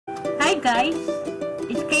Hi guys!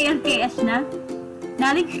 It's KLKS na.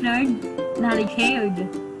 Knowledge learned, knowledge shared.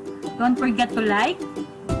 Don't forget to like,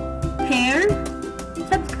 share,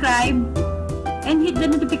 subscribe, and hit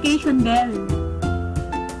the notification bell.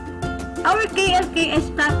 Our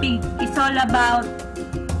KLKS topic is all about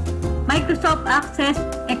Microsoft Access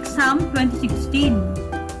Exam 2016.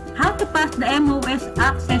 How to pass the MOS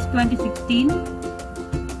Access 2016.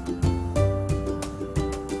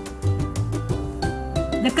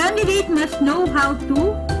 The candidate must know how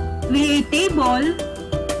to create table,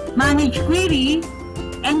 manage query,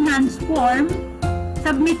 enhance form,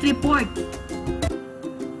 submit report.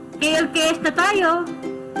 KLKS na tayo!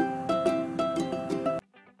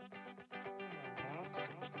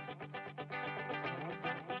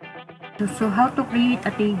 So how to create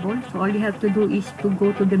a table? So all you have to do is to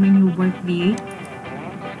go to the menu bar create,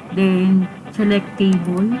 then select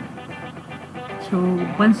table. So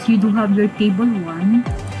once you do have your table 1,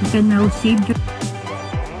 you can now save your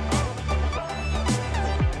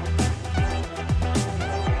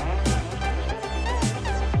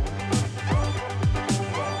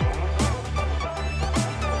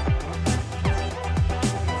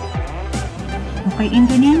Okay,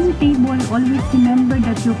 in the naming table, always remember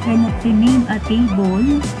that you cannot rename a table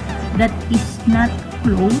that is not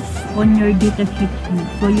closed on your datasheet view.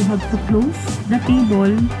 So you have to close the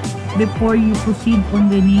table before you proceed on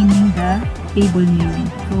renaming the table name.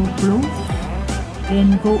 So close,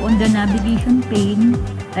 then go on the navigation pane,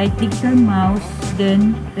 right click your mouse,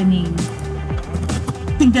 then rename.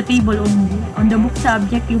 In the table only, on the book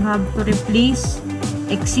subject, you have to replace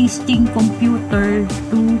existing computer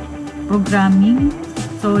to programming.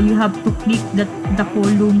 So you have to click the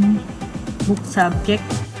column book subject.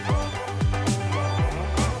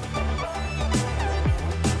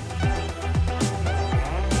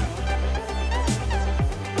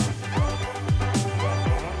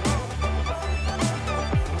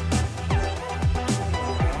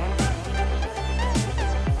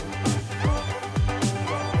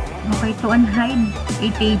 Okay, to unhide a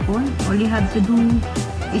table, all you have to do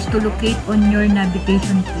is to locate on your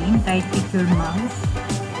navigation pane, right click your mouse,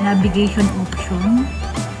 navigation option,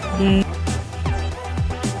 then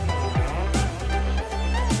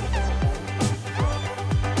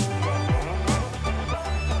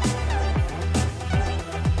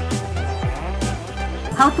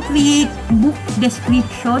how to create book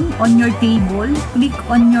description on your table. Click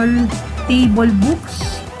on your table books,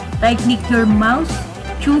 right click your mouse,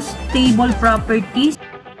 choose table properties.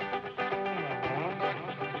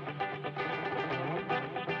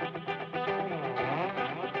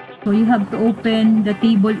 So you have to open the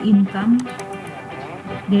table income,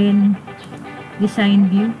 then design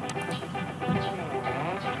view,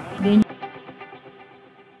 then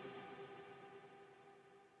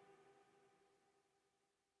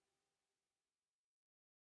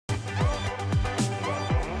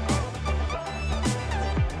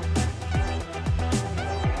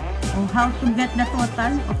how to get the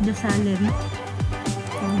total of the salary.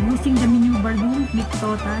 So using the menu bar tool, click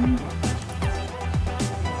total.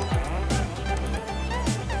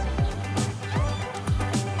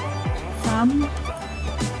 Sum,